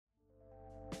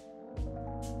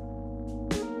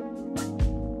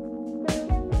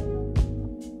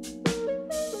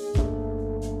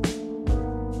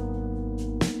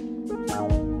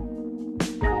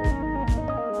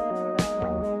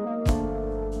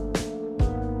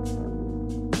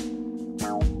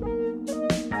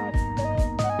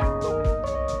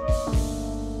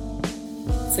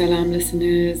Salam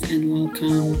listeners and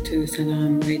welcome to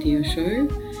Salam Radio Show.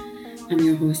 I'm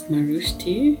your host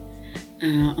Marushti.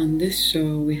 On this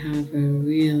show we have a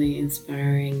really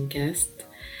inspiring guest.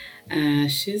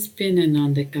 She's been an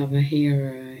undercover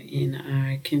hero in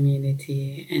our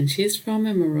community and she's from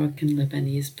a Moroccan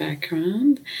Lebanese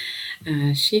background.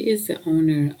 She is the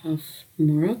owner of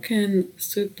Moroccan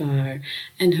Soup Bar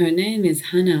and her name is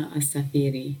Hana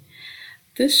Asafiri.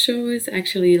 This show is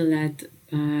actually led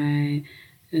by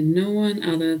no one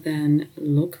other than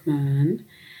Luqman.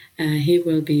 He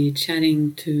will be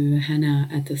chatting to Hannah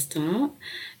at the start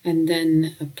and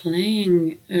then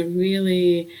playing a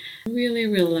really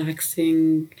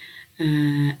relaxing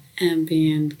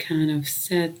ambient kind of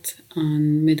set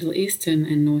on Middle Eastern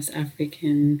and North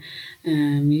African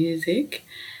music.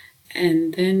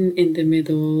 And then in the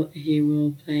middle, he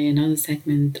will play another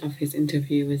segment of his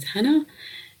interview with Hannah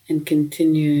and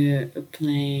continue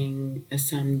playing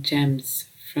some gems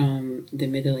from the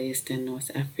Middle East and North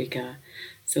Africa.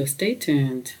 So stay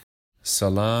tuned.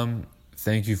 Salam.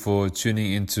 Thank you for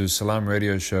tuning into Salam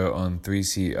Radio Show on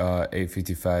 3CR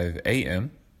 855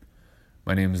 AM.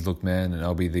 My name is Luqman and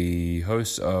I'll be the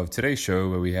host of today's show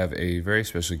where we have a very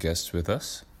special guest with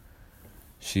us.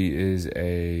 She is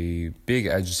a big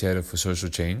agitator for social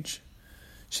change.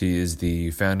 She is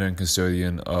the founder and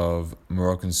custodian of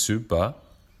Moroccan Soup Bar.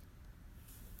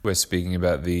 We're speaking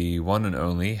about the one and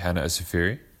only Hana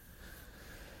Asafiri.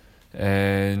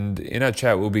 And in our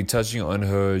chat, we'll be touching on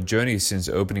her journey since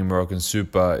opening Moroccan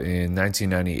Soup Bar in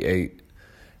 1998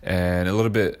 and a little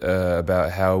bit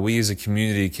about how we as a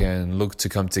community can look to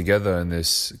come together in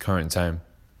this current time.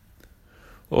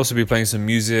 We'll also be playing some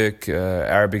music,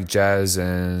 Arabic jazz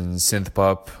and synth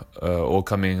pop, all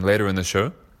coming later in the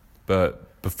show.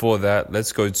 But before that,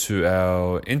 let's go to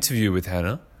our interview with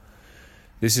Hana.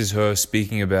 This is her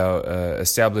speaking about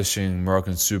establishing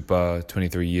Moroccan Soup Bar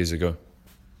 23 years ago.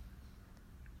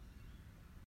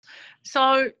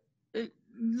 So,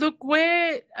 look,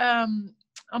 from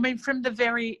the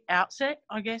very outset,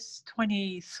 I guess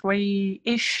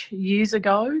 23-ish years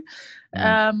ago,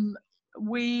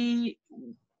 we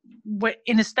were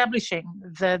in establishing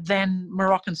the then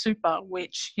Moroccan Soup Bar,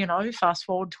 which, fast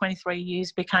forward 23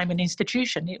 years, became an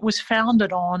institution. It was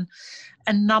founded on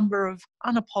a number of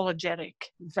unapologetic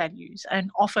values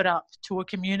and offered up to a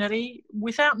community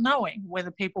without knowing whether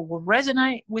people will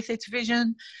resonate with its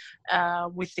vision,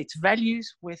 with its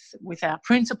values, with our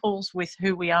principles, with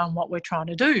who we are and what we're trying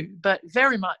to do, but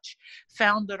very much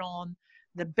founded on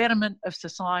the betterment of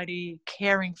society,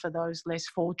 caring for those less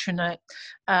fortunate,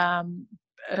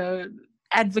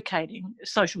 advocating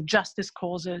social justice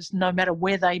causes, no matter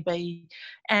where they be,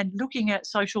 and looking at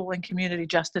social and community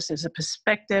justice as a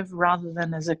perspective rather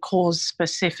than as a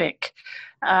cause-specific,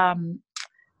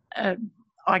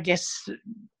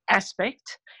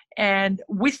 aspect. And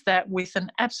with that, with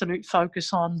an absolute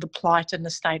focus on the plight and the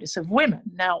status of women.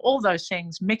 Now, all those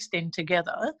things mixed in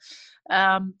together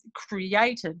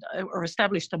created or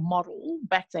established a model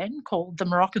back then called the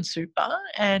Moroccan Soup Bar,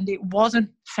 and it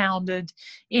wasn't founded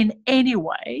in any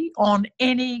way on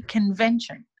any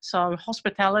convention. So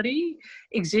hospitality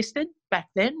existed back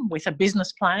then with a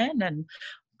business plan, and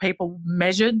people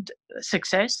measured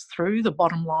success through the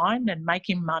bottom line and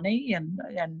making money and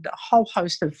a whole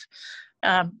host of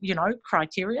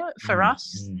criteria. For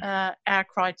us, our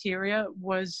criteria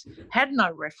had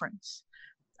no reference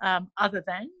other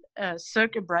than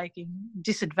circuit-breaking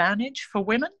disadvantage for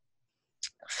women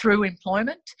through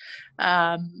employment.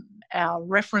 Our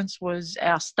reference was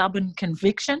our stubborn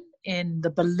conviction in the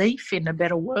belief in a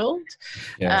better world,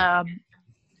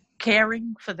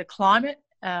 caring for the climate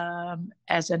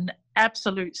as an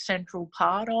absolute central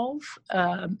part of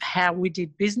how we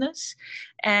did business,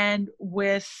 and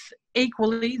with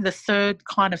equally the third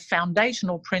kind of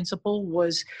foundational principle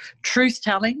was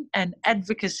truth-telling and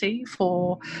advocacy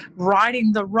for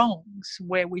righting the wrongs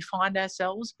where we find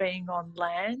ourselves being on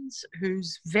lands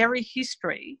whose very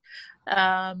history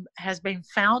has been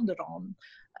founded on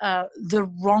the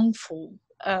wrongful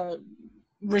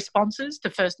responses to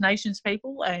First Nations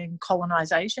people and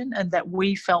colonisation, and that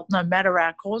we felt no matter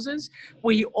our causes,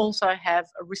 we also have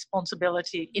a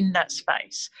responsibility in that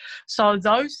space. So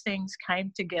those things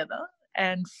came together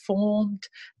and formed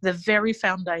the very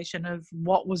foundation of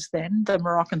what was then the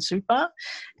Moroccan Soup Bar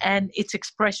and its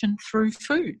expression through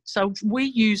food. So we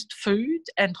used food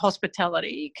and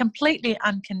hospitality completely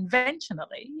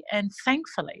unconventionally, and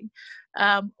thankfully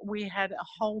we had a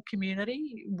whole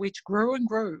community which grew and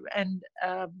grew and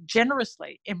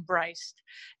generously embraced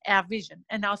our vision.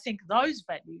 And I think those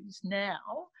values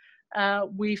now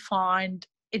we find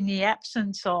in the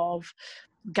absence of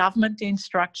government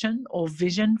instruction or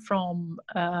vision from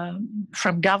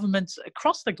governments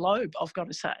across the globe, I've got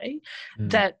to say,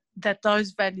 that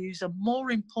those values are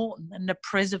more important than the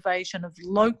preservation of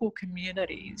local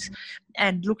communities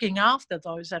and looking after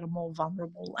those that are more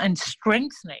vulnerable and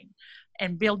strengthening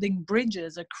and building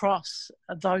bridges across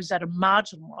those that are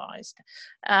marginalised.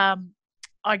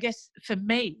 I guess for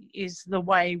me is the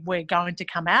way we're going to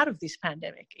come out of this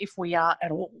pandemic, if we are at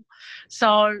all.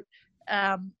 So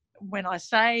when I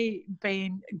say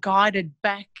being guided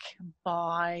back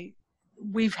by,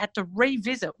 we've had to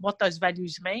revisit what those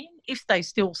values mean, if they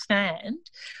still stand,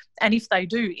 and if they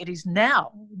do, it is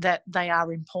now that they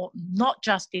are important, not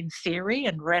just in theory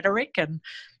and rhetoric and,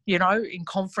 you know, in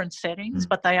conference settings,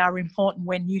 but they are important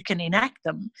when you can enact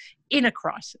them in a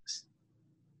crisis.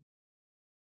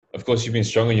 Of course, you've been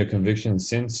strong in your convictions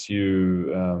since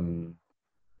you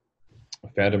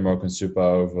founded Moroccan Super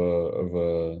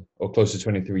over or close to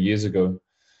 23 years ago.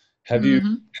 Have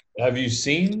you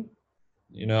seen?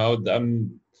 You know,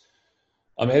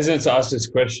 I'm hesitant to ask this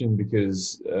question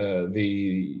because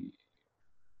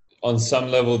on some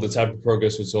level the type of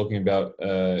progress we're talking about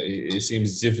it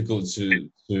seems difficult to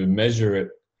measure it.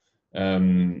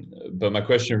 But my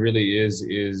question really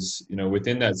is you know,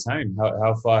 within that time,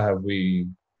 how far have we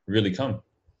really come?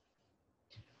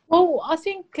 Well, I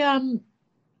think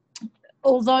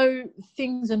although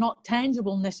things are not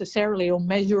tangible necessarily or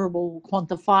measurable,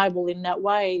 quantifiable in that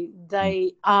way,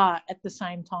 they are at the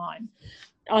same time.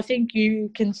 I think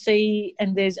you can see,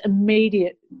 and there's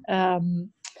immediate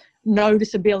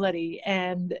noticeability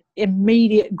and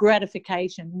immediate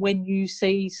gratification when you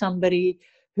see somebody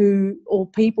or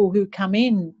people who come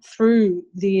in through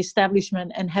the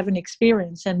establishment and have an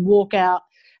experience and walk out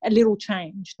a little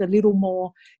changed, a little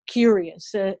more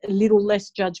curious, a little less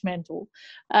judgmental.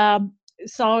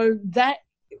 So that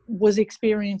was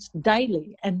experienced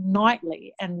daily and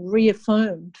nightly and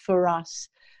reaffirmed for us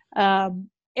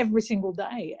every single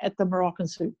day at the Moroccan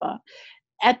Super.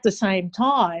 At the same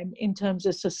time, in terms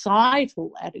of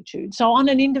societal attitude, so on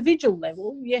an individual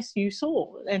level, yes, you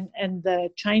saw, and the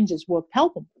changes were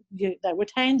palpable. They were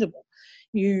tangible.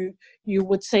 You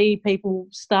would see people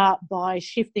start by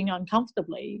shifting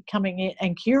uncomfortably, coming in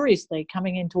and curiously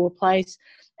coming into a place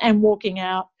and walking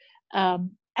out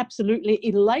absolutely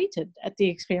elated at the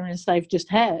experience they've just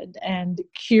had and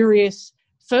curious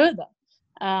further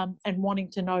and wanting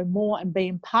to know more and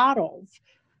being part of,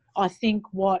 I think,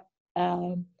 what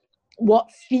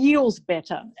feels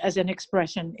better as an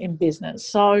expression in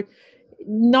business. So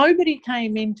nobody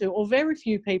came into, or very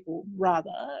few people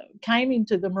rather, came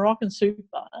into the Moroccan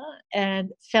Super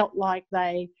and felt like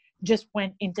they just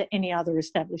went into any other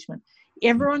establishment.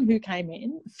 Everyone who came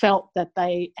in felt that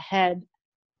they had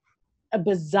a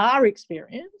bizarre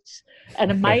experience,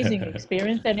 an amazing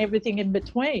experience, and everything in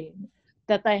between,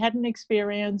 that they had an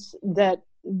experience that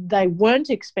they weren't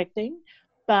expecting,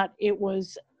 but it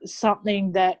was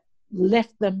something that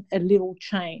left them a little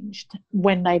changed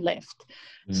when they left.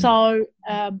 So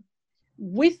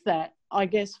with that, I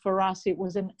guess for us it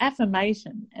was an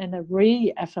affirmation and a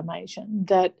reaffirmation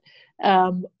that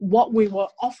what we were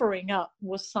offering up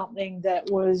was something that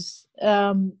was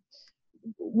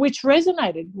which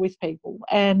resonated with people,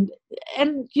 and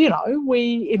you know,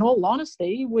 we, in all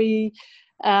honesty, we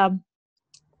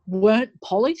weren't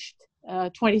polished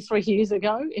 23 years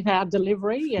ago in our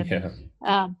delivery,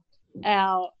 and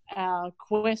our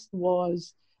quest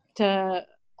was to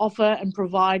offer and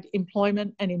provide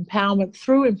employment and empowerment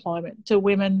through employment to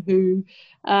women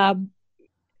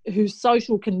whose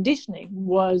social conditioning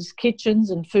was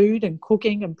kitchens and food and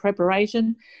cooking and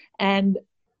preparation, and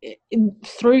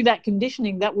through that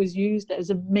conditioning that was used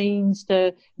as a means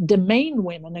to demean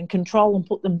women and control and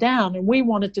put them down, and we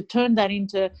wanted to turn that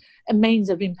into a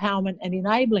means of empowerment and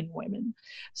enabling women.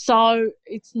 So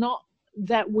it's not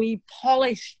that we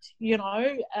polished, you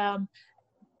know,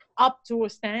 up to a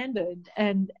standard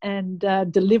and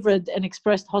delivered and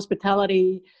expressed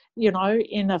hospitality, you know,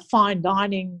 in a fine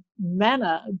dining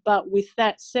manner. But with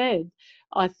that said,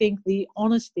 I think the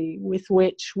honesty with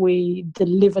which we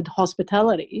delivered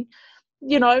hospitality,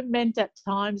 you know, meant at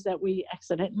times that we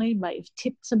accidentally may have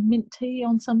tipped some mint tea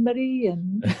on somebody,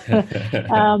 and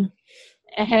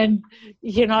and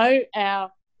you know,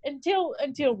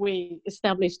 until we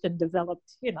established and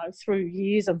developed, you know, through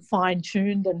years and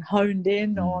fine-tuned and honed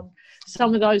in on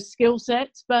some of those skill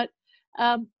sets. But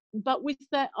with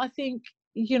that, I think,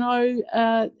 you know,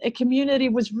 a community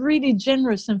was really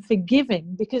generous and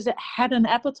forgiving because it had an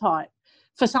appetite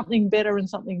for something better and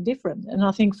something different. And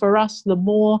I think for us, the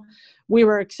more we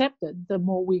were accepted, the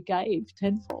more we gave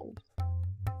tenfold.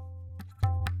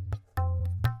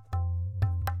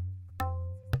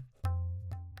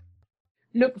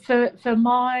 Look, for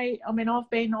my, I mean, I've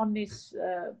been on this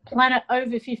planet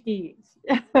over 50 years,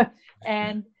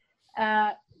 and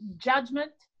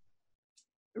judgment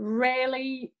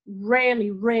rarely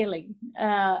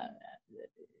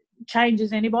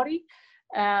changes anybody.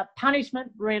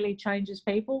 Punishment rarely changes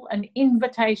people. An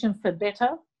invitation for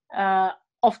better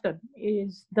often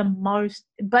is the most,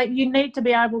 but you need to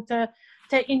be able to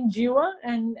endure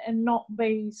and not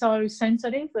be so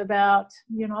sensitive about,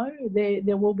 you know,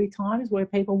 there will be times where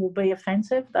people will be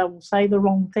offensive, they will say the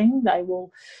wrong thing, they will,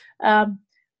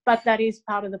 but that is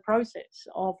part of the process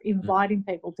of inviting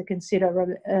people to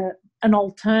consider an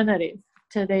alternative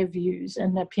to their views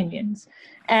and opinions.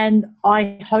 And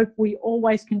I hope we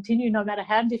always continue, no matter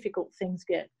how difficult things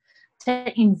get,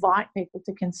 to invite people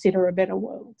to consider a better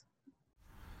world.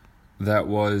 That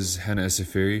was Hannah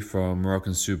Essefiri from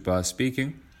Moroccan Soup Bar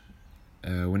speaking.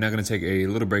 We're now going to take a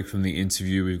little break from the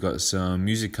interview. We've got some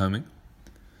music coming.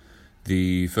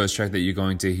 The first track that you're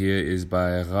going to hear is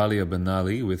by Ghalia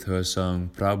Benali with her song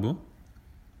Prabu.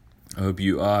 I hope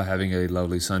you are having a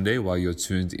lovely Sunday while you're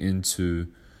tuned into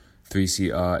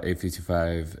 3CR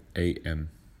 855 AM.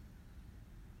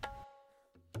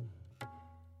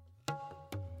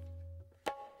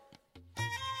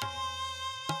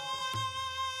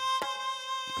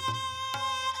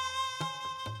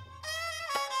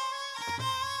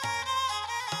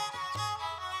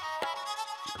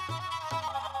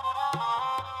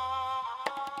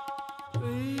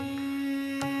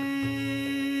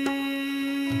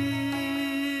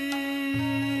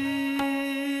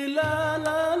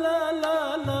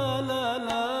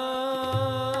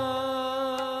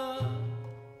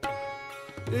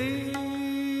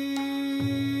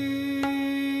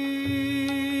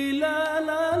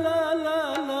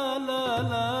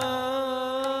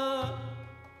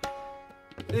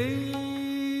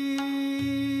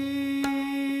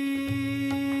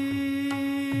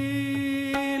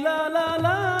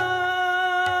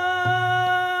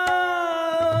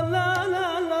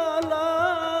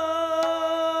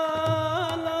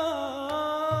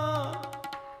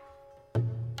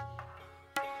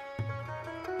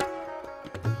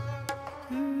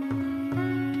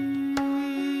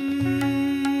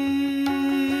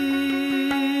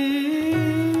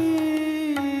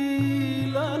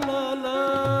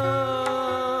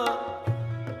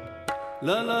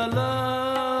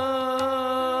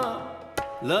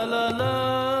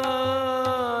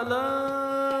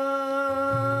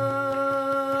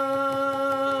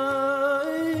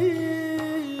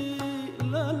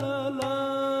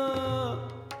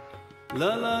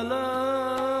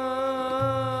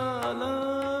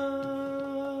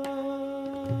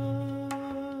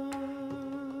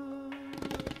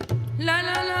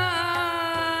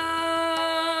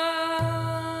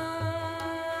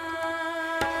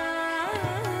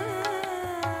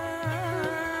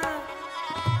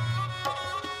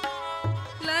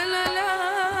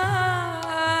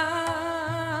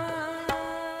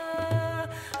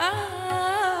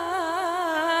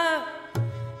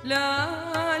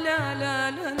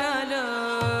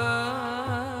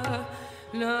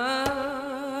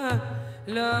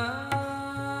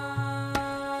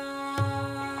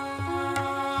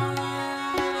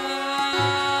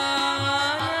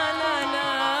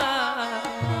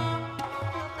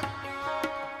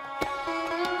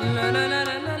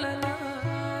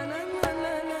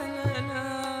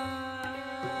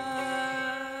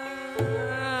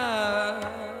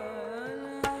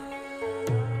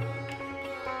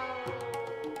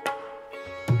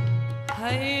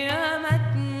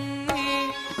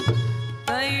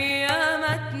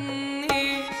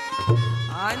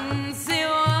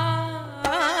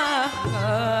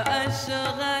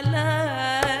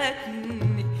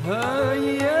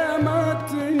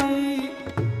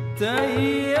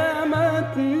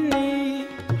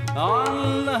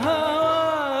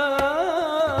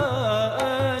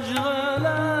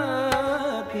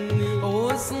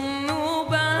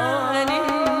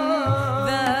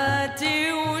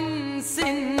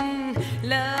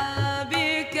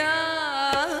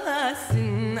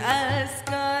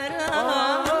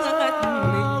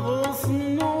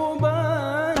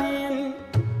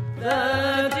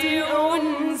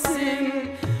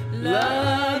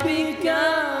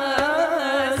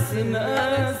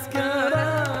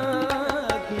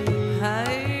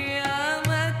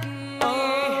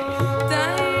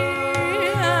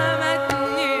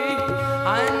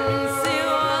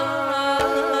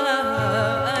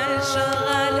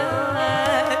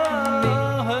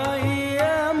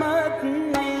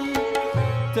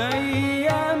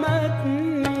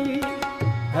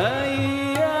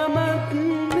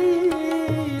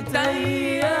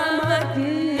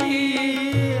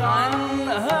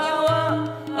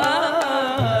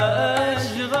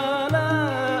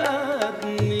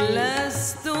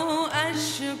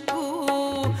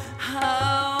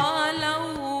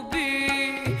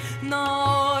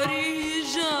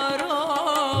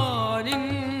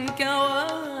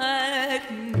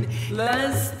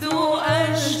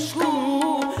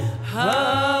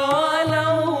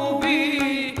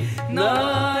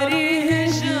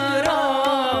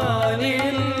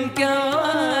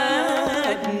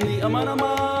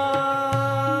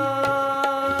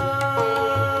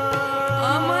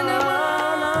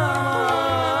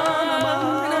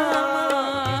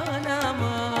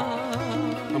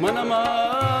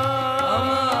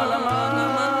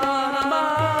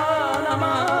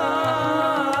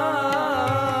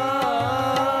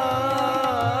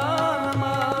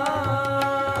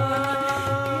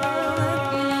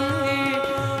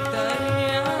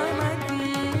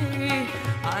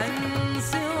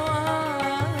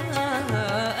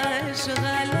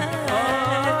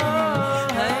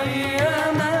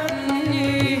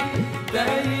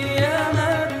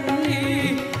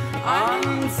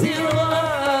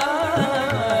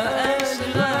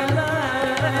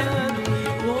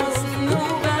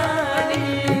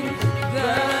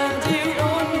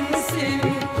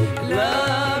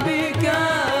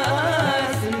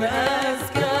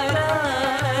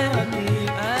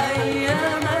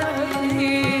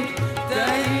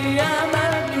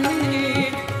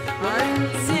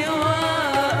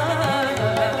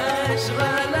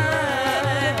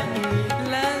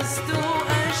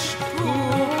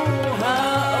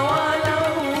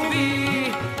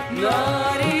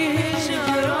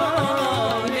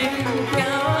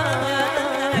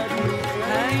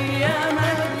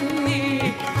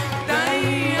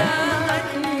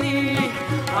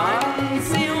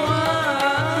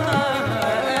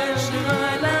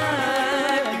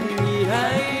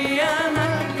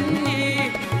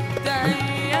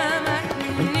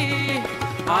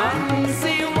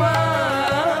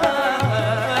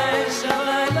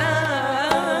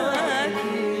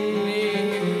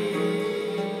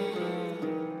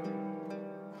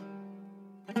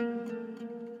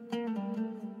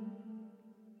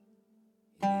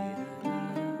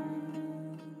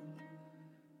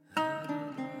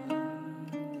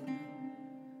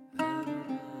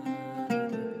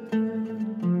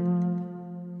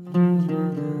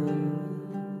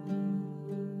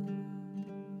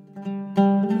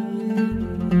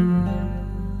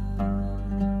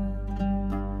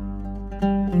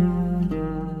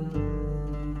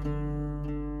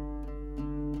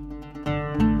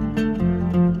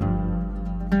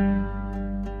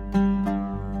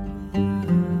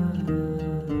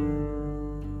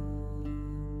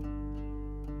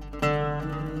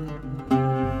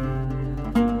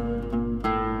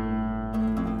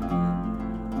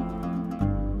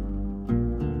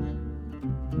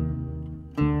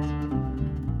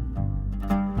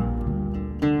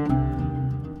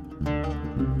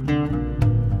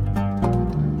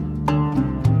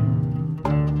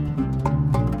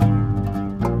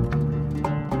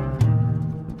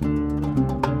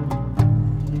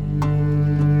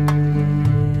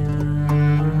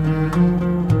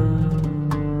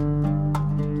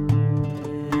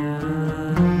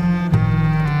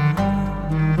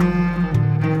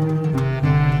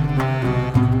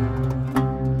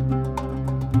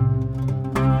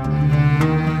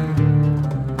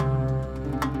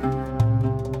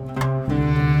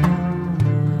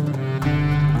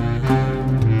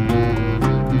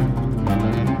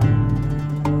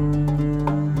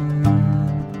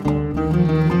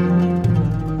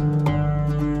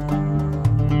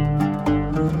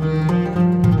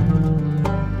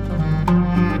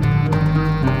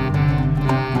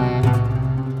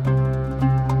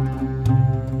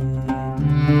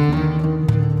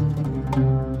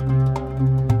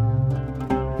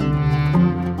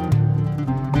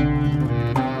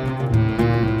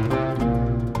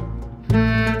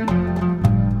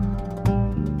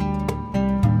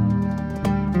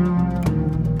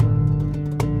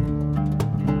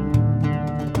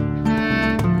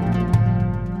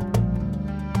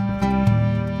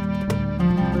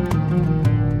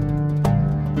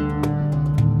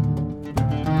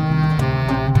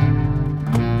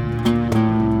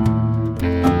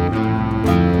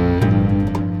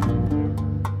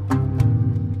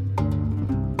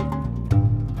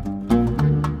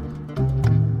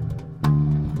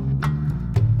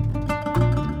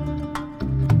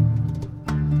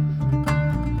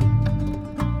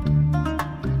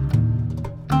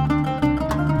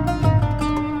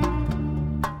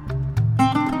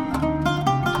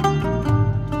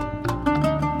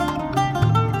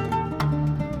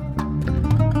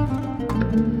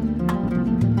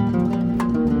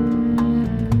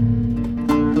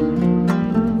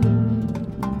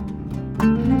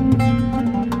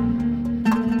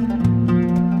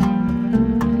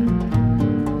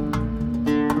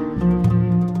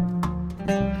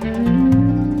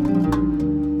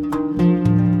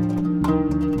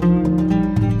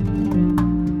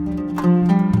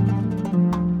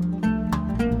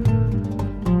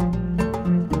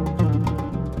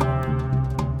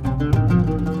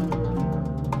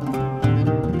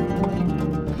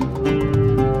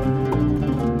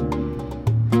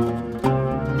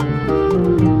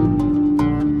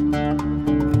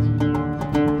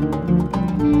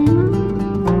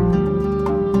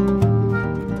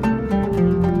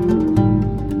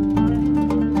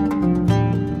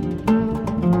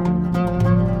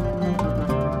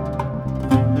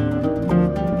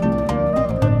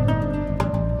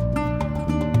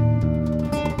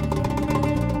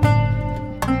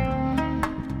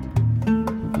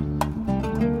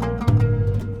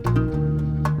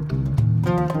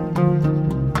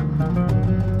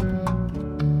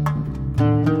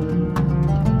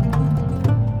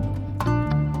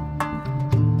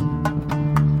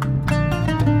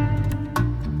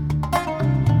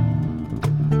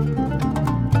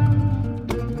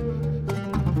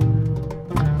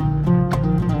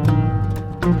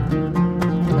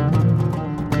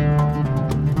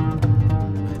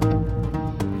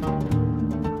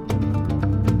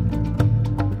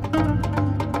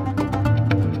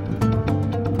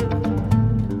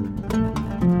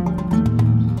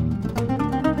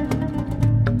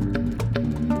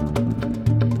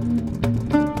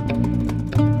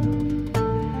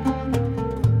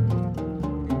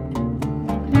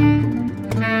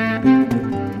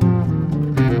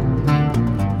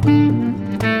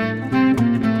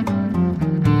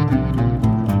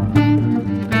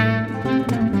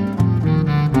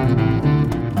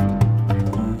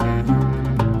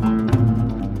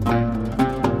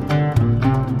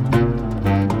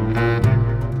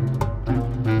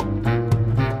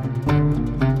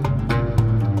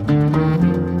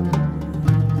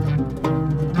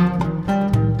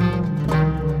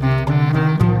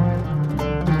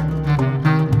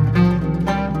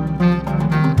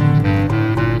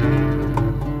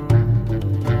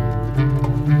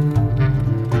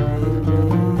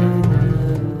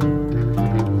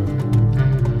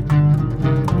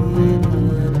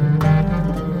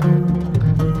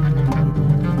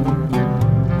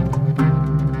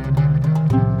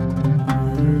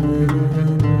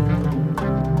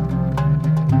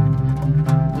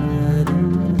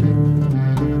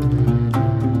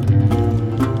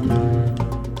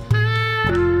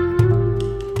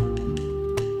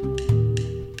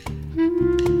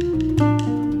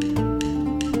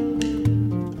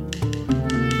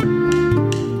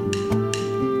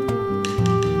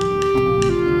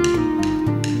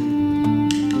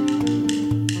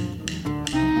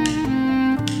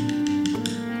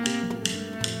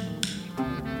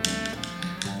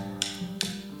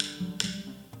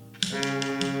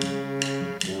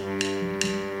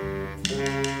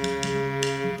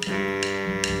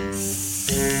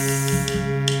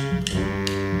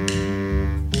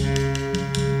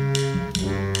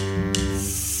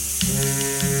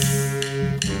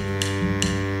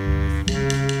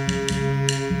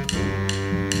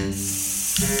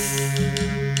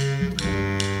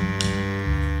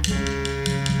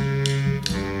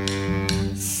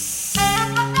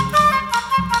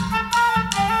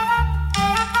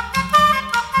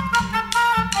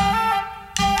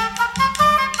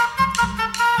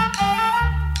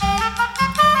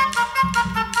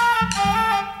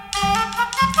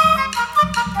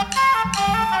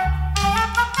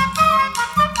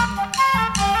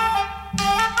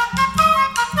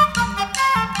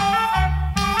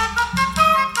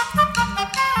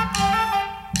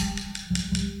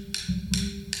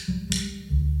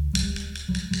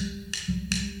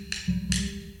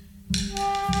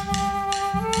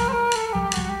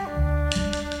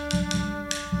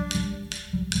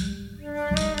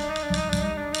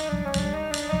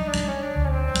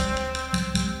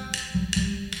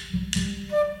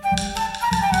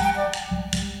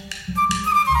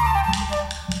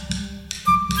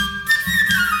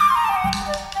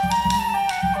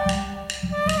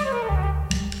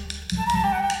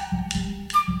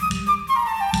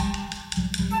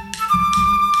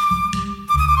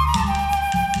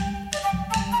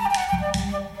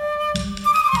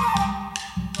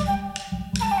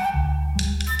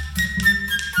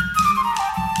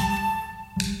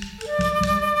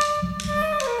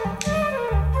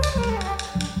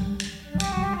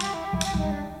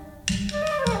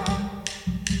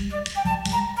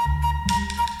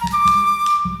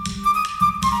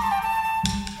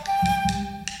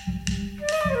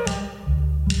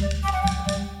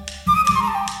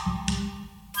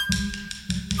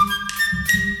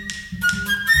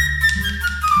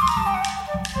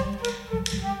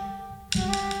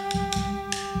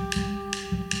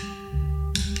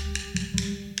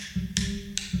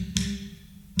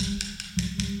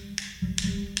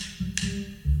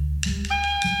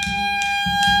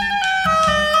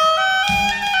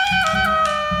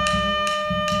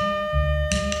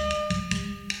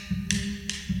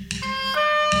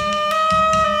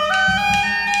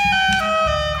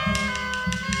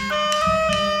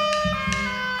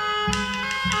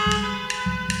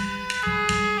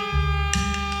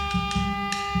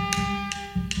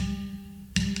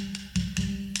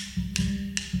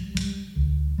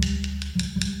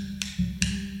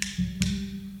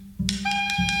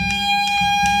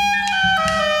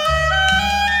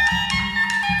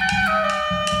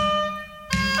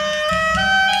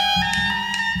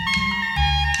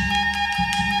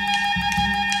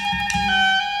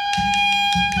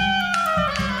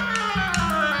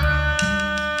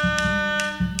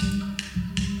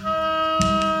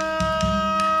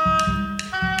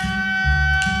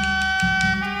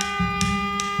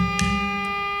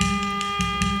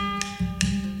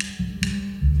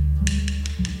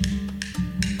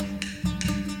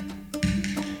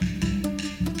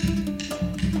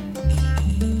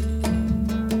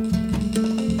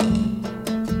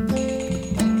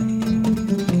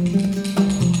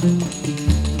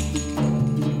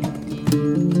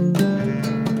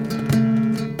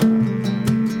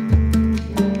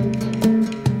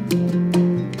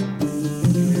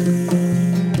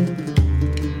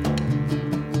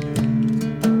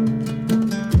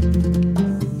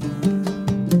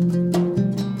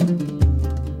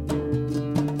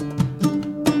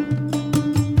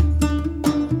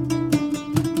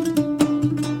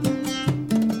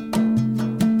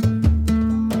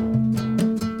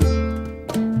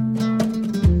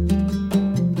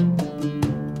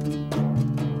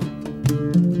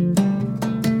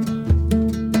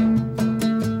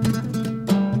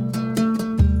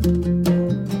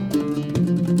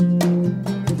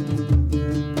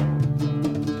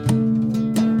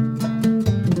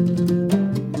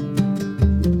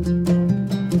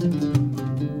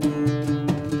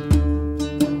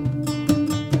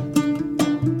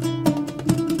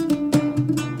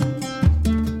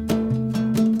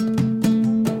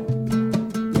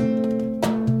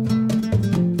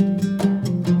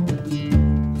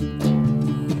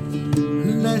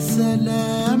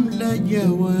 سلام لا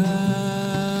جواب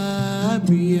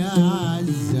يا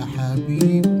عز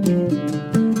حبيب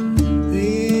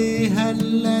فيها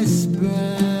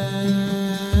الأسباب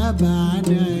عن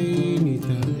عيني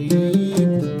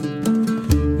تغيب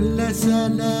لا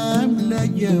سلام لا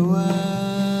جواب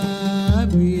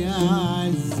يا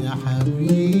عز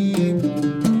حبيب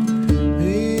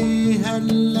فيها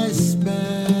الأسباب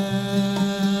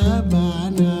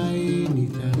عن عيني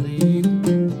تغيب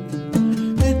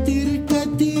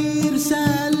كتير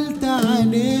سألت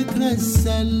عليك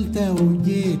رسلت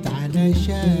وجيت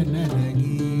علشان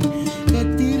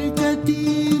ألاقيك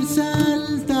كتير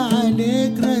سألت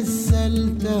عليك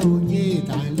رسلت وجيت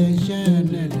علشان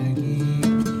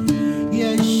ألاقيك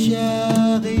يا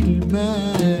الشاغل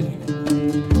بال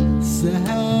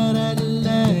سهر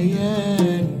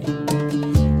الليالي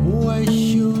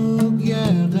والشوق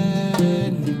يا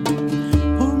غالي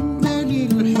هم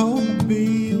للحب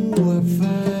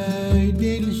وفايد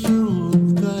الشوق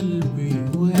قلبي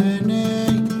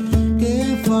وهناي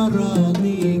كيف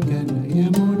أراضيك أنا يا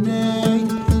مناي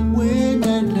وين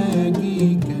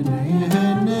ألاقيك أنا يا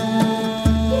هناي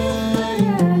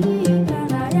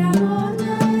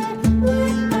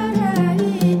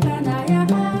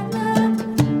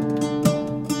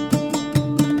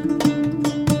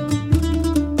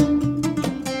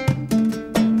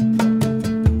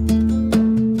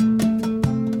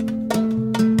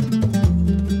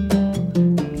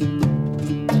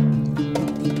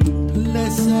لا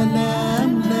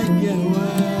سلام لا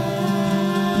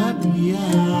جواب يا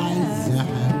عز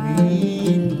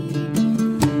حبيب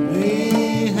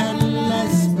فيها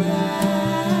الأسباب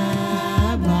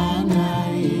عن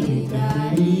عيني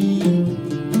تغيب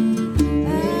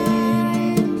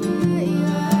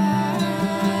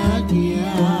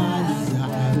يا عز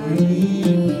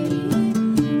حبيب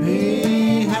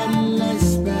فيها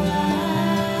الأسباب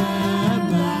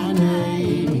عن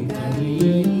عيني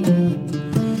تغيب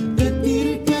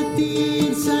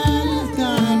كتير سألت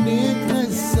عليك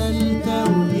رسلت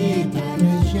وجيت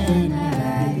علشان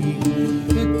ألاقيك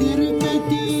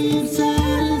كتير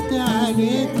سألت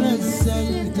عليك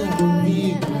رسلت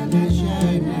وجيت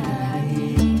علشان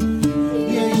ألاقيك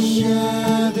يا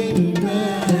الشاغل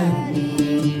بالي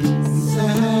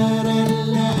سهر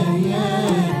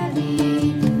الليالي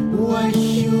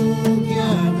والشوق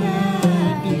يا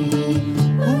غالي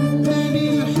هم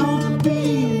للحب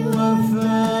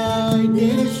وفايد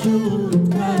الشوق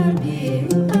قلبي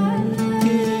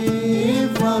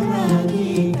كيف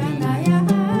أراضيك أنا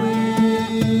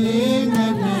وين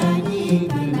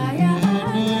ألاقيك أنا يا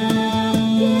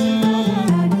هناي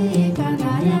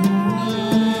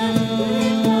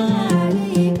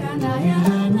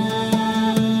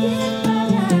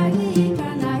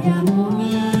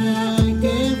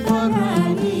كيف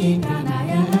أراضيك أنا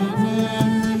يا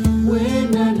هناي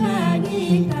وين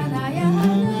ألاقيك أنا يا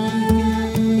هناي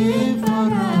كيف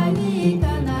أراضيك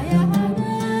أنا يا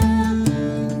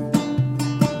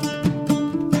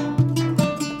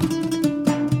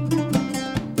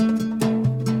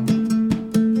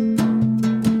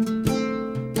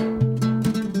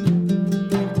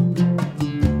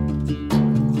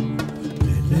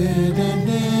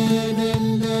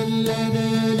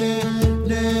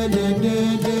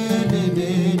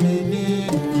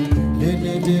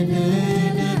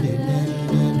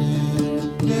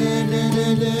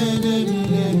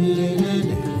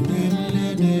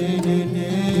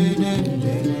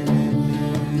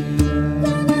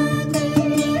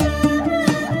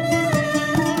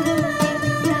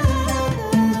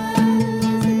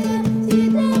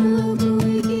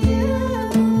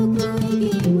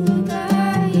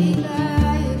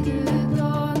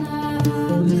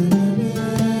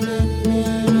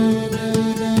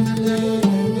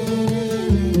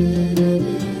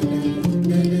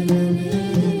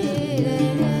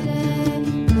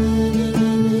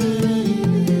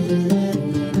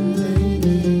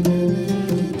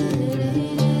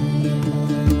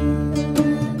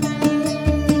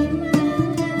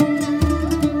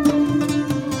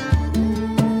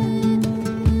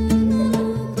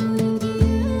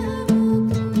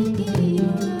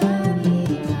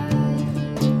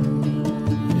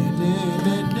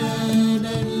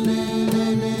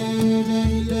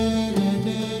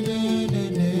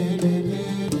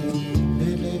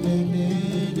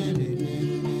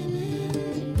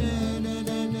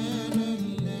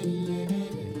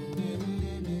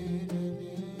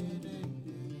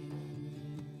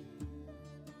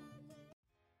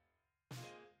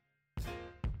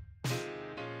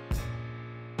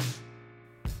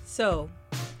So,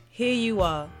 here you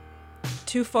are,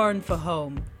 too foreign for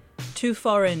home, too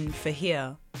foreign for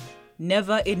here,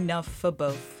 never enough for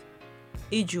both.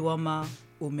 Ijuoma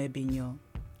Umebinyo,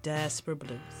 Diaspora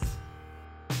Blues.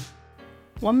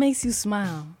 What makes you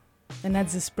smile and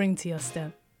adds a spring to your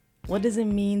step? What does it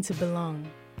mean to belong?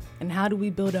 And how do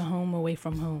we build a home away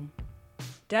from home?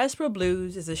 Diaspora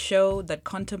Blues is a show that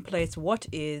contemplates what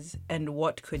is and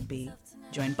what could be.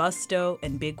 Join Busto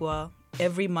and Bigwa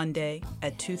every Monday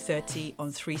at 2:30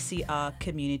 on 3CR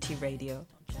Community Radio.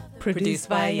 Produced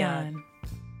by Jan.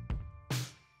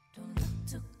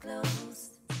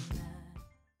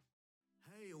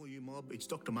 Hey, all you mob, it's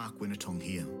Dr. Mark Winnetong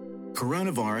here.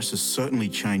 Coronavirus has certainly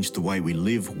changed the way we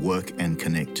live, work, and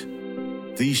connect.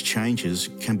 These changes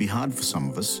can be hard for some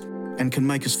of us and can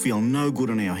make us feel no good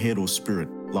in our head or spirit,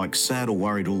 like sad or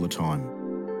worried all the time.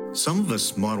 Some of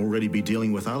us might already be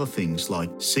dealing with other things like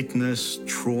sickness,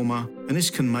 trauma, and this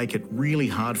can make it really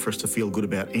hard for us to feel good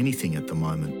about anything at the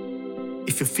moment.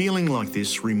 If you're feeling like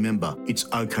this, remember, it's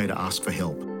okay to ask for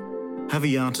help. Have a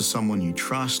yarn to someone you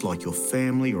trust, like your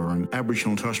family or an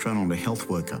Aboriginal and Torres Strait Islander health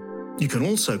worker. You can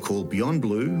also call Beyond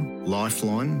Blue,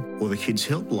 Lifeline, or the Kids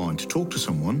Helpline to talk to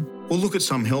someone, or look at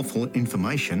some helpful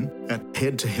information at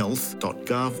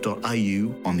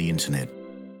headtohealth.gov.au on the internet.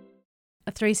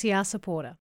 A 3CR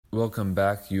supporter. Welcome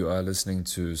back. You are listening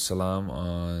to Salam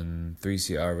on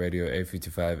 3CR Radio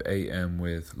 855 AM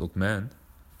with Luqman.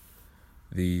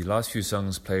 The last few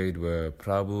songs played were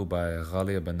Prabhu by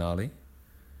Ghalia Banali,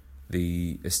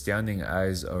 The Astounding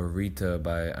Eyes of Rita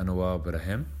by Anwar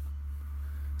Ibrahim,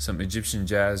 some Egyptian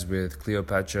jazz with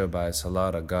Cleopatra by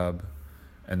Salah Ragab,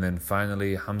 and then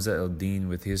finally Hamza El-Din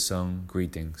with his song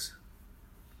Greetings.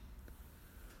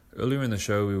 Earlier in the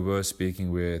show, we were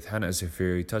speaking with Hannah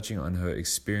Safiri, touching on her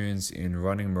experience in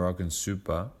running Moroccan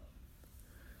Super.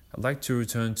 I'd like to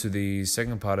return to the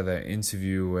second part of that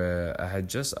interview where I had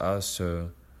just asked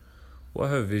her what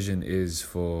her vision is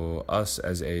for us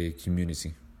as a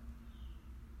community.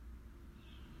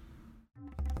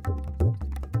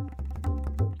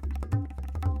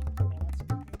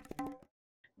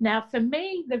 Now, for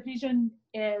me, the vision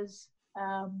is,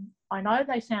 I know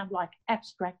they sound like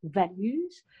abstract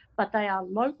values, but they are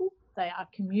local, they are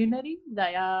community,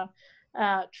 they are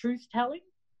truth-telling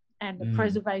and the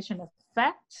preservation of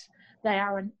facts. They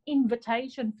are an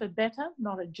invitation for better,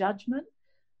 not a judgment.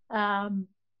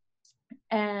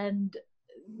 And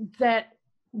that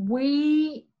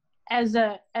we as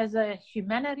a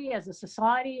humanity, as a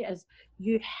society, as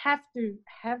you have to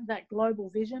have that global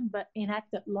vision, but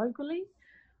enact it locally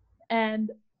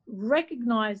and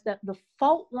recognize that the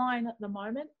fault line at the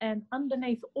moment, and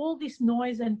underneath all this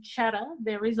noise and chatter,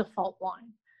 there is a fault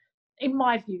line, in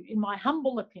my view, in my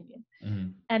humble opinion.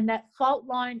 And that fault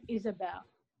line is about,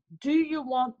 do you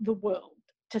want the world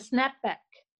to snap back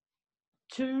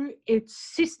to its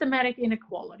systematic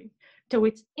inequality, to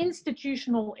its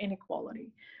institutional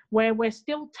inequality, where we're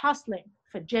still tussling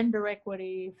for gender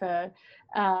equity, for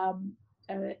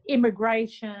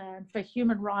immigration, for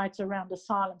human rights around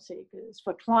asylum seekers,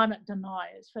 for climate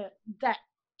deniers, for that?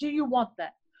 Do you want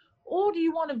that? Or do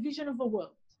you want a vision of a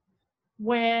world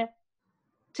where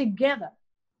together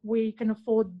we can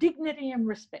afford dignity and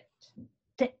respect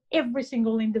to every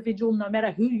single individual, no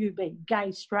matter who you be,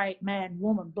 gay, straight, man,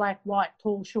 woman, black, white,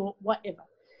 tall, short, whatever.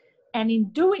 And in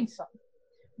doing so,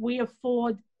 we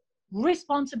afford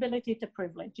responsibility to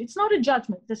privilege. It's not a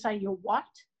judgment to say you're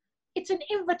white. It's an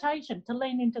invitation to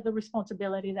lean into the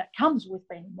responsibility that comes with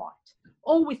being white,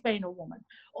 or with being a woman,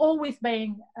 or with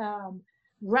being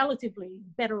relatively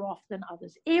better off than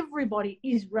others. Everybody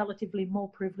is relatively more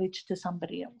privileged to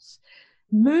somebody else.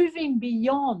 Moving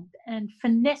beyond and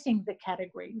finessing the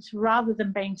categories rather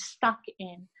than being stuck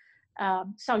in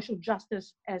social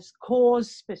justice as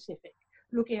cause specific,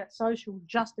 looking at social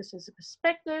justice as a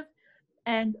perspective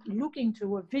and looking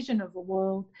to a vision of a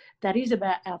world that is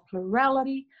about our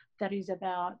plurality, that is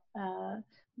about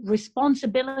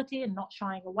responsibility and not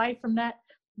shying away from that,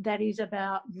 that is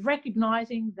about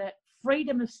recognizing that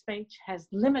freedom of speech has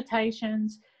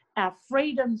limitations. Our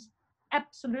freedoms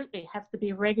absolutely have to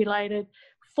be regulated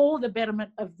for the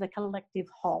betterment of the collective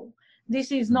whole.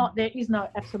 This is not, there is no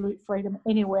absolute freedom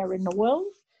anywhere in the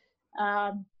world.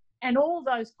 And all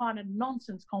those kind of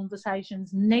nonsense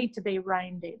conversations need to be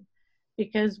reined in,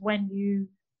 because when you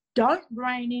don't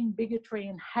rein in bigotry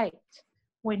and hate,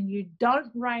 when you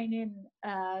don't rein in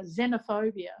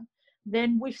xenophobia,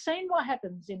 then we've seen what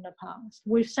happens in the past.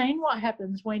 We've seen what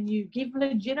happens when you give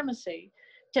legitimacy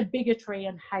to bigotry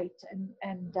and hate,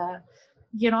 and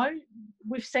you know,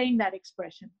 we've seen that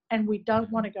expression, and we don't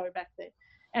want to go back there.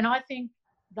 And I think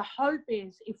the hope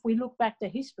is, if we look back to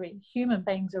history, human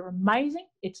beings are amazing.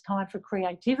 It's time for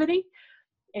creativity.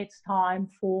 It's time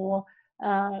for,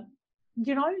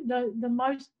 you know,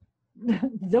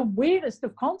 the weirdest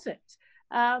of concepts.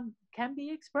 can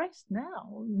be expressed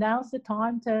now. Now's the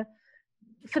time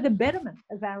for the betterment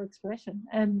of our expression,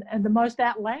 and the most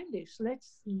outlandish.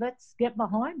 Let's get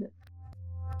behind it.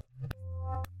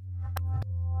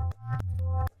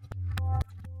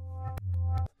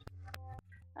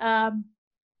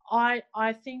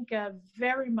 I think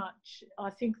very much. I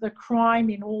think the crime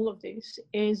in all of this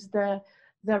is the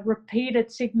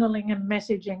repeated signalling and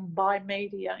messaging by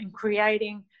media and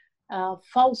creating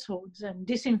falsehoods and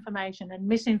disinformation and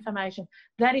misinformation.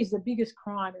 That is the biggest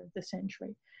crime of the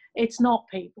century. It's not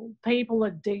people. People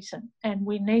are decent, and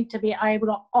we need to be able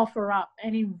to offer up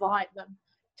and invite them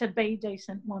to be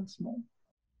decent once more.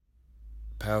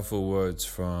 Powerful words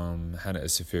from Hannah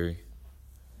Essefiri.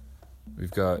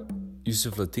 We've got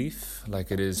Yusuf Lateef,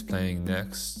 Like It Is, playing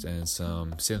next, and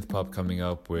some synth pop coming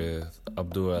up with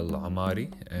Abdul Al Amari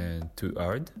and Toot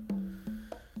Ard.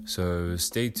 So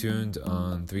stay tuned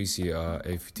on 3CR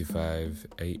 855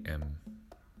 AM.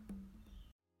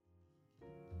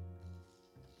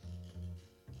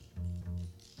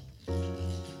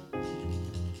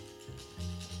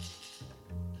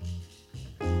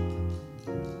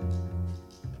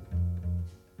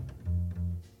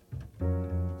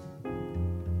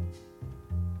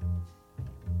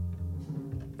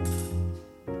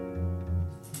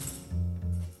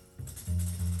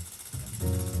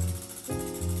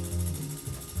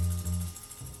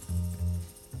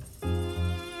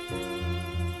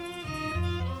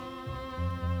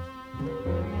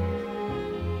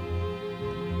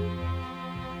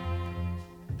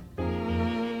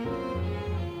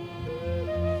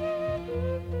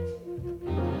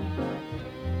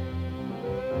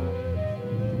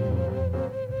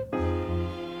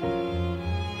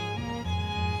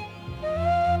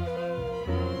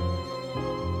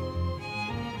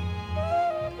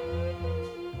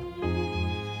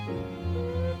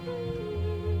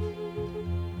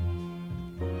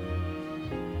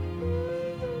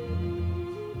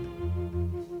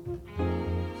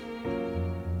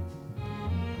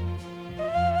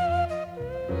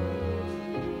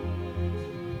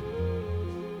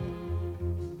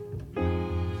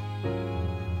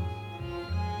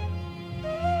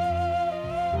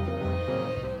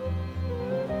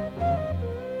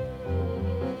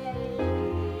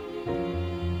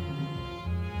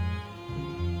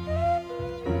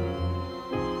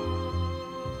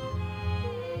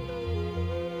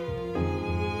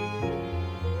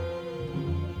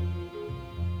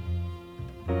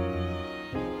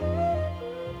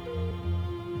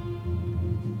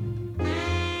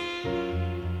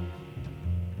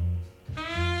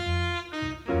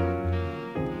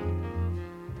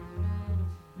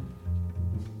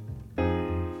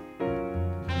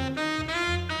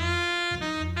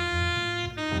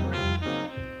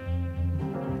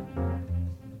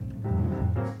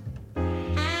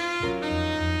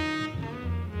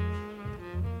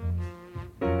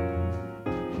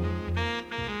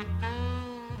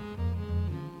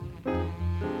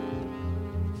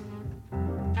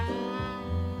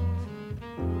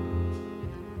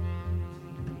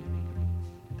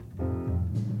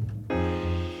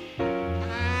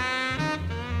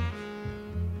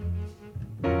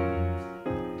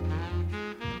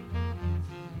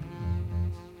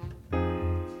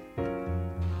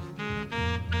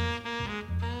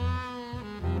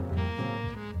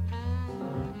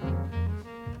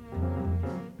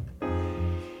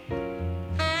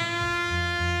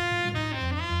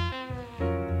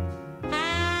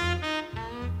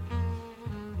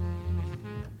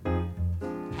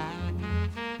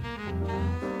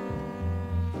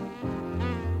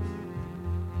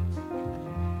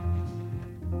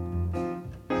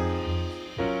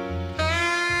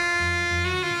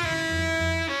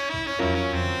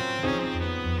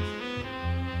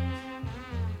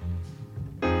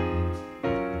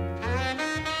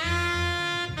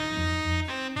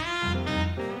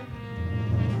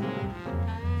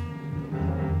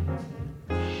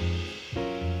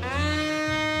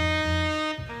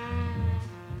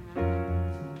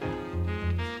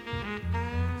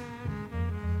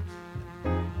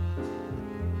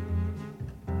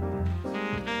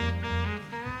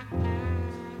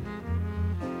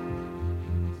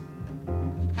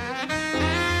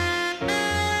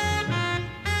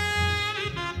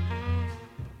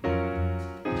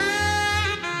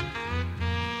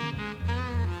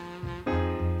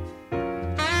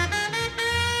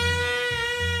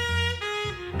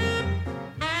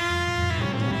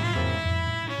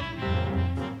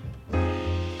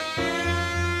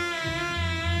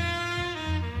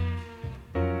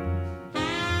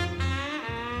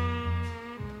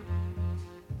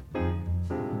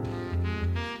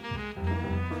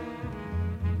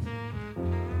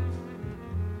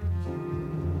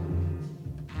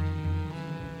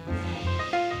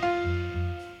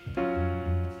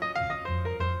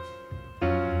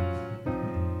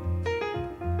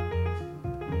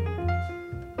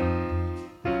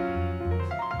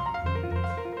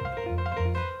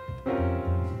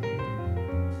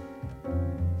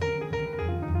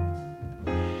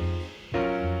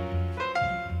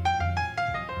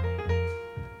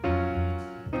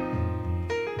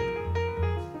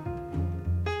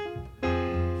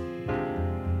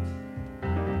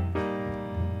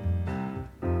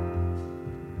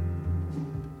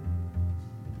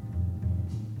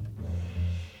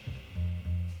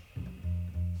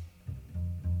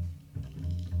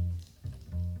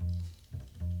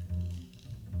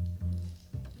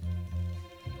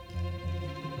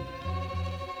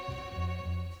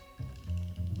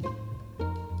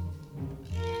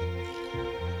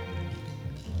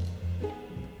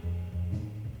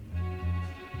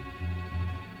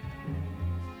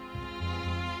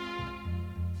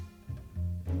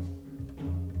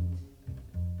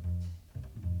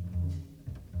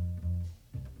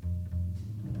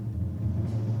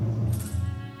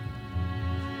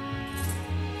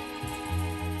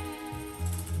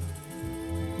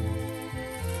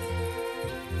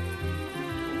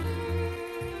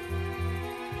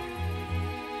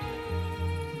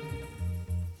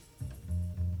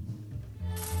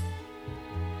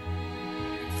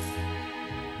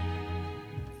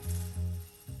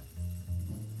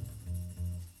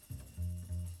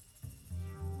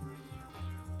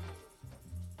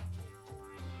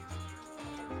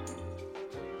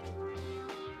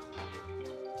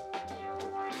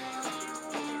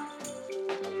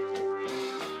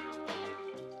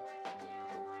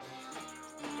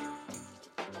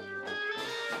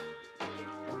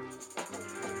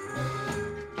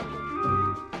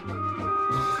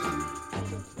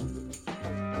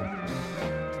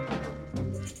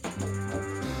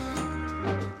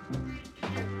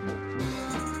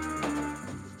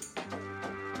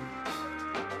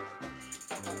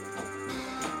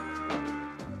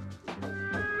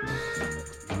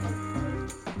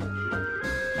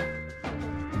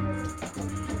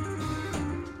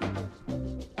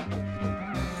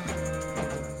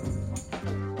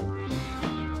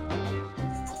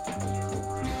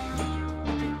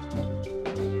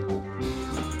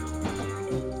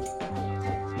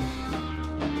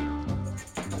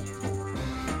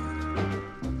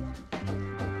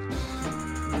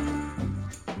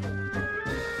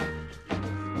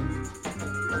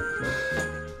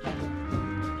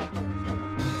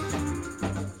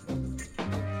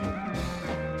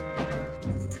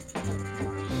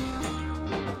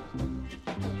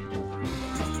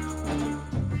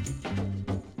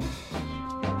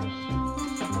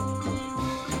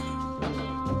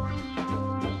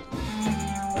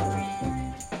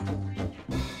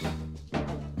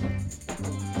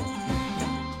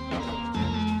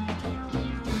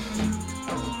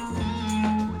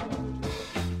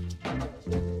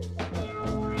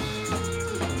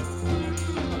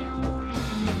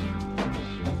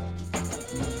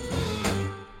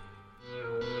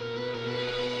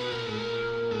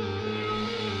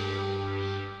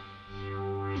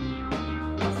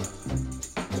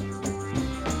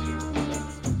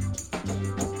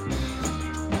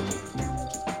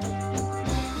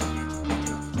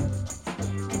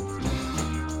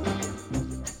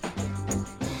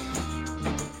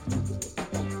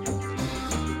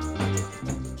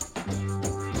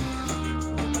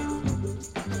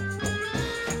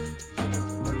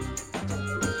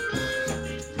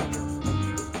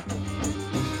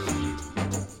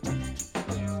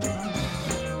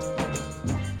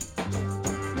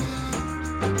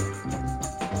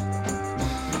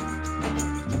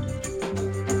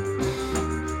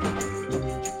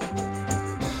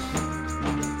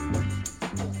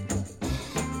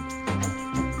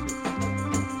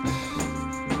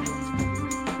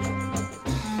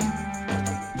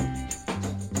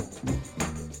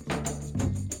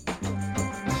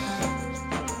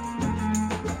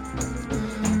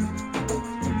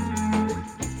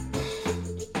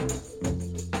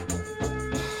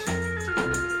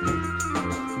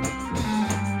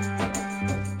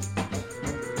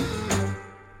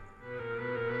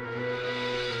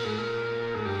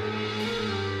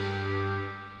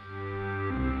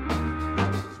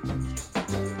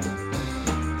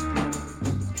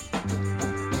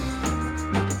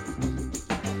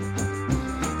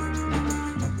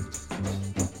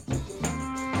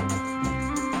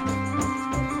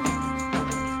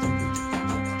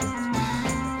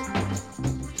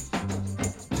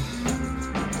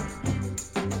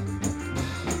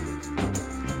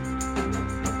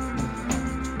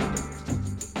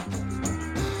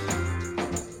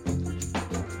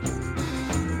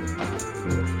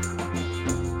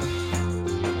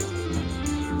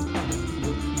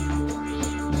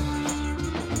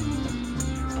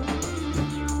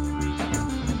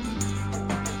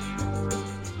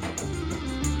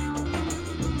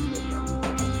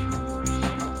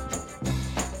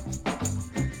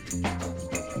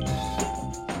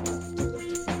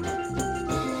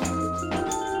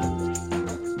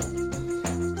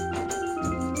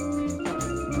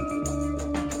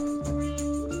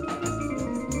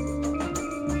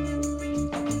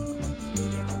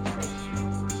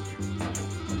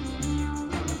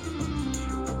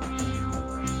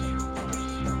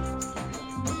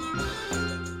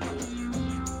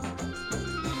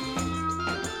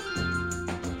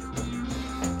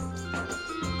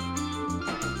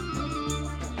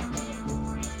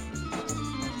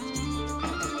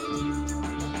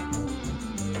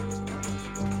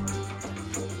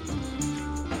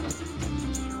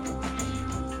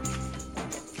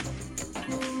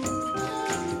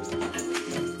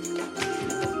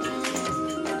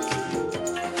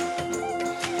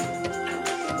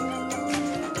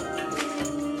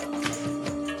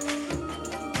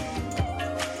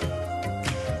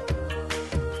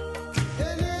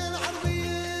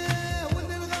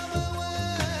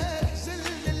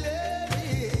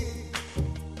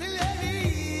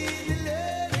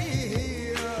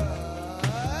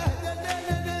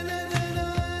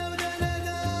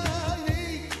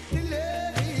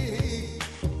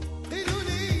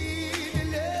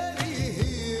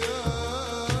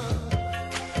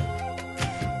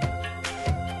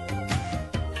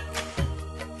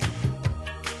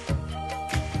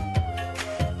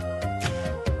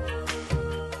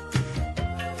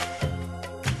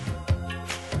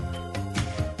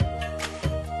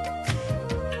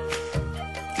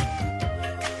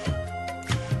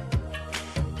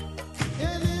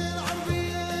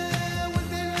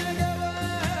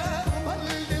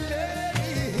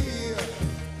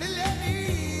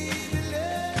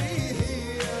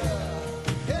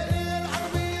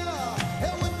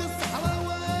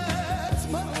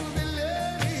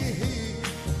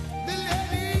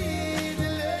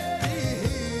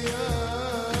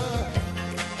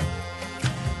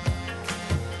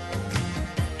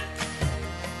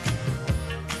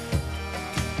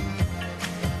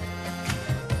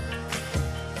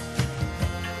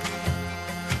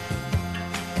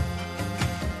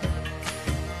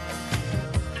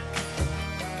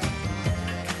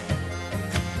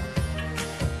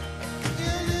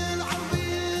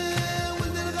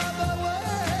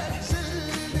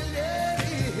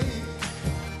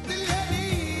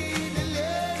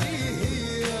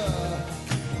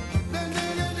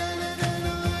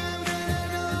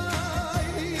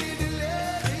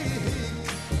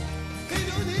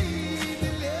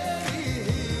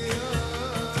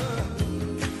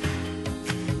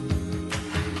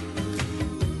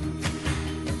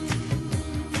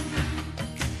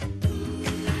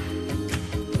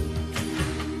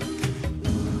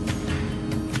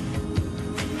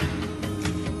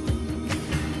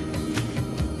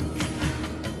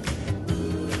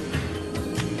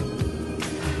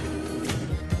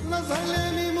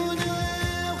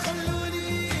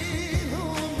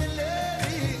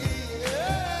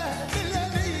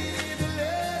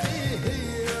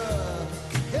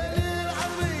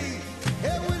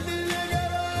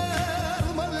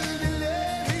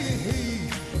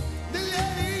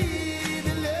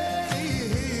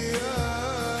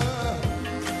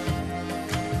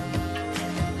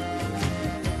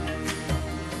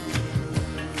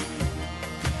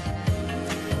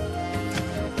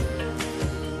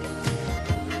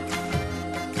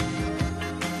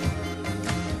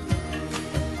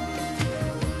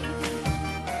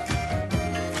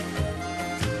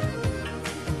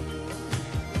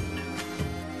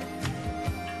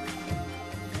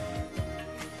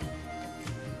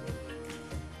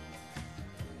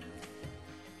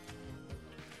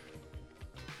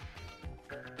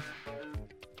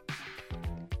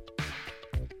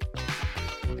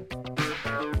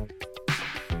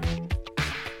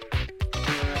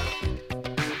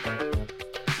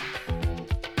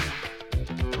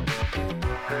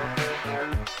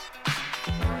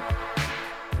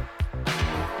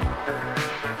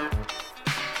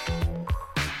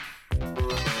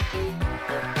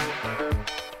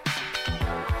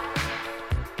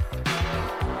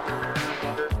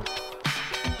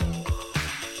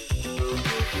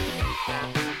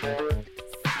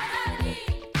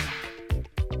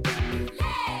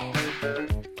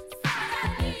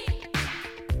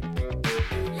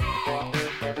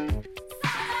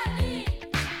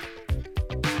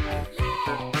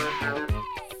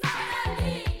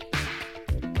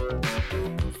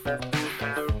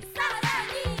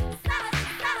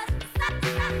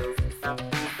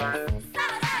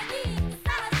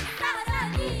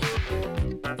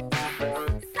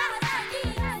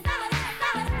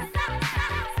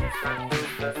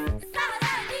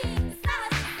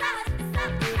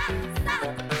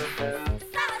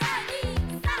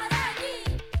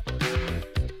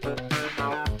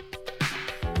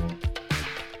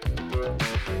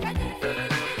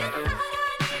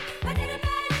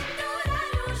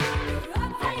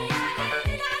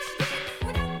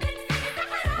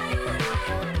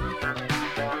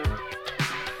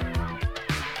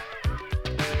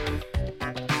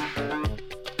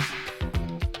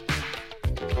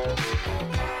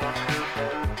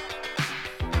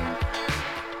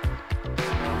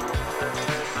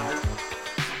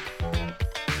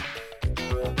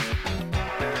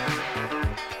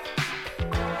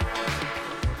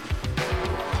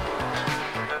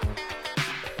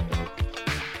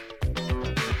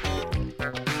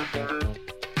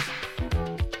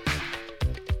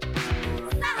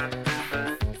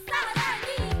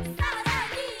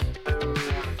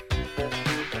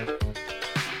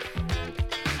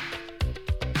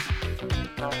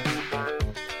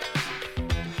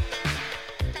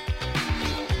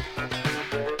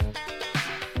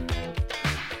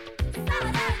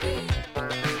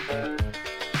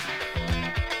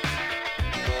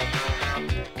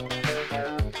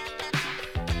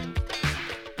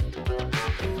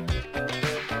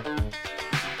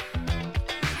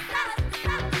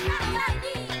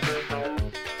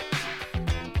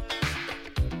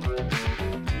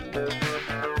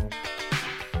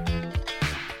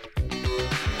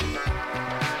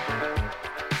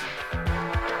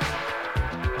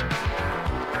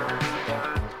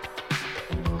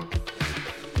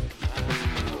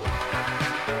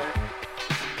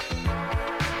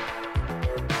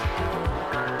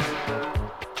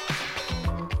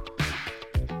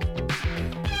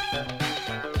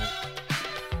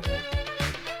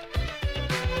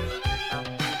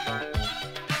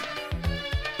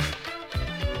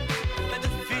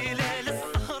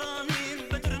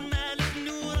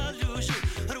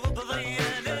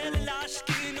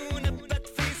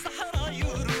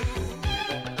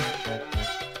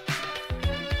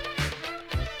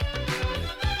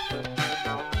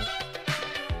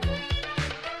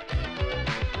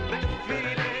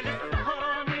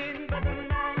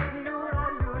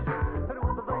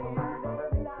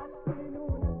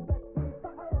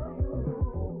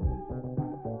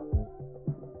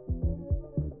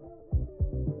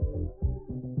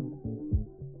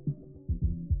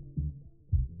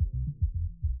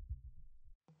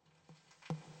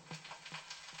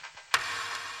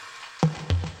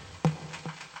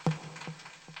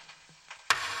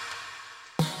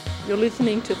 You're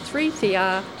listening to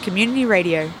 3CR Community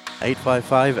Radio.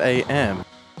 855 AM.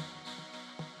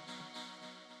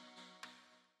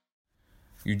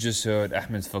 You just heard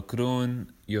Ahmed Fakroon,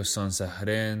 Yosan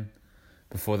Sahrain.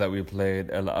 Before that we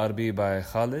played El Arbi by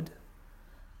Khalid,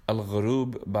 Al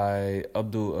Ghurub by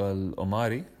Abdul Al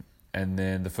Omari, and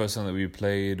then the first song that we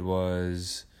played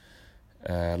was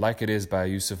Like It Is by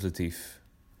Yusuf Latif.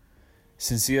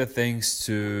 Sincere thanks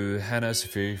to Hannah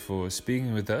Safiri for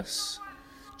speaking with us.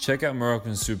 Check out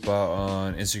Moroccan Super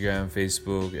on Instagram,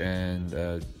 Facebook, and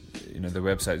the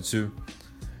website too.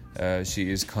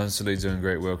 She is constantly doing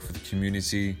great work for the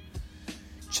community.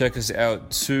 Check us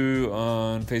out too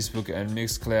on Facebook and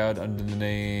Mixcloud under the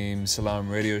name Salam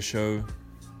Radio Show.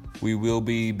 We will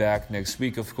be back next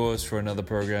week, of course, for another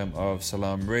program of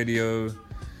Salam Radio.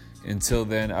 Until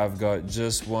then, I've got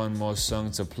just one more song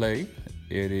to play.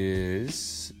 It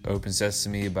is Open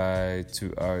Sesame by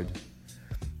Tuard.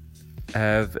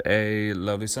 Have a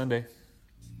lovely Sunday.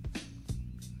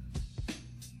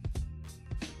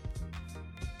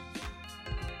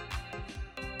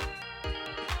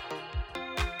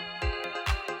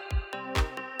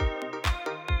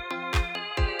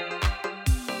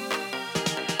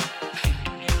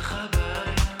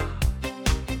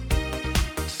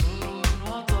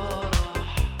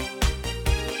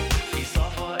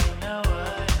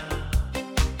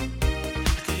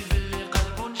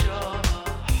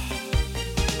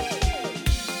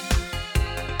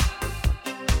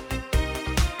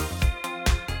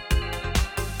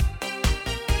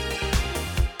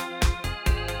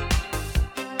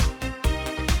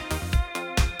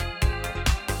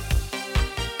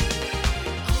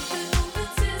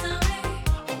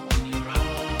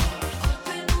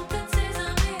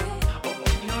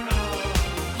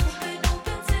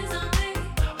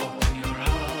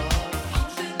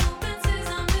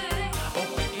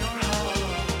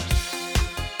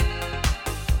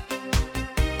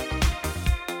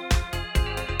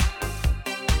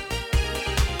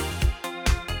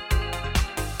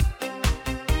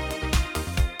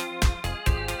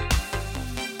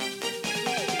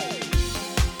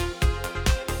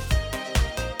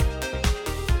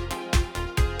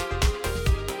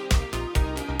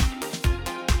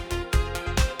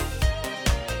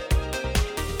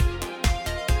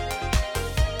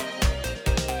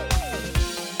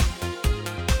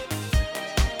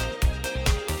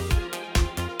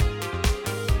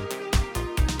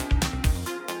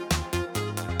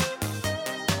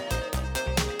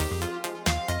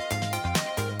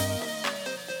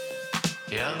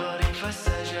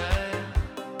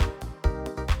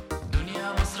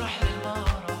 رحلة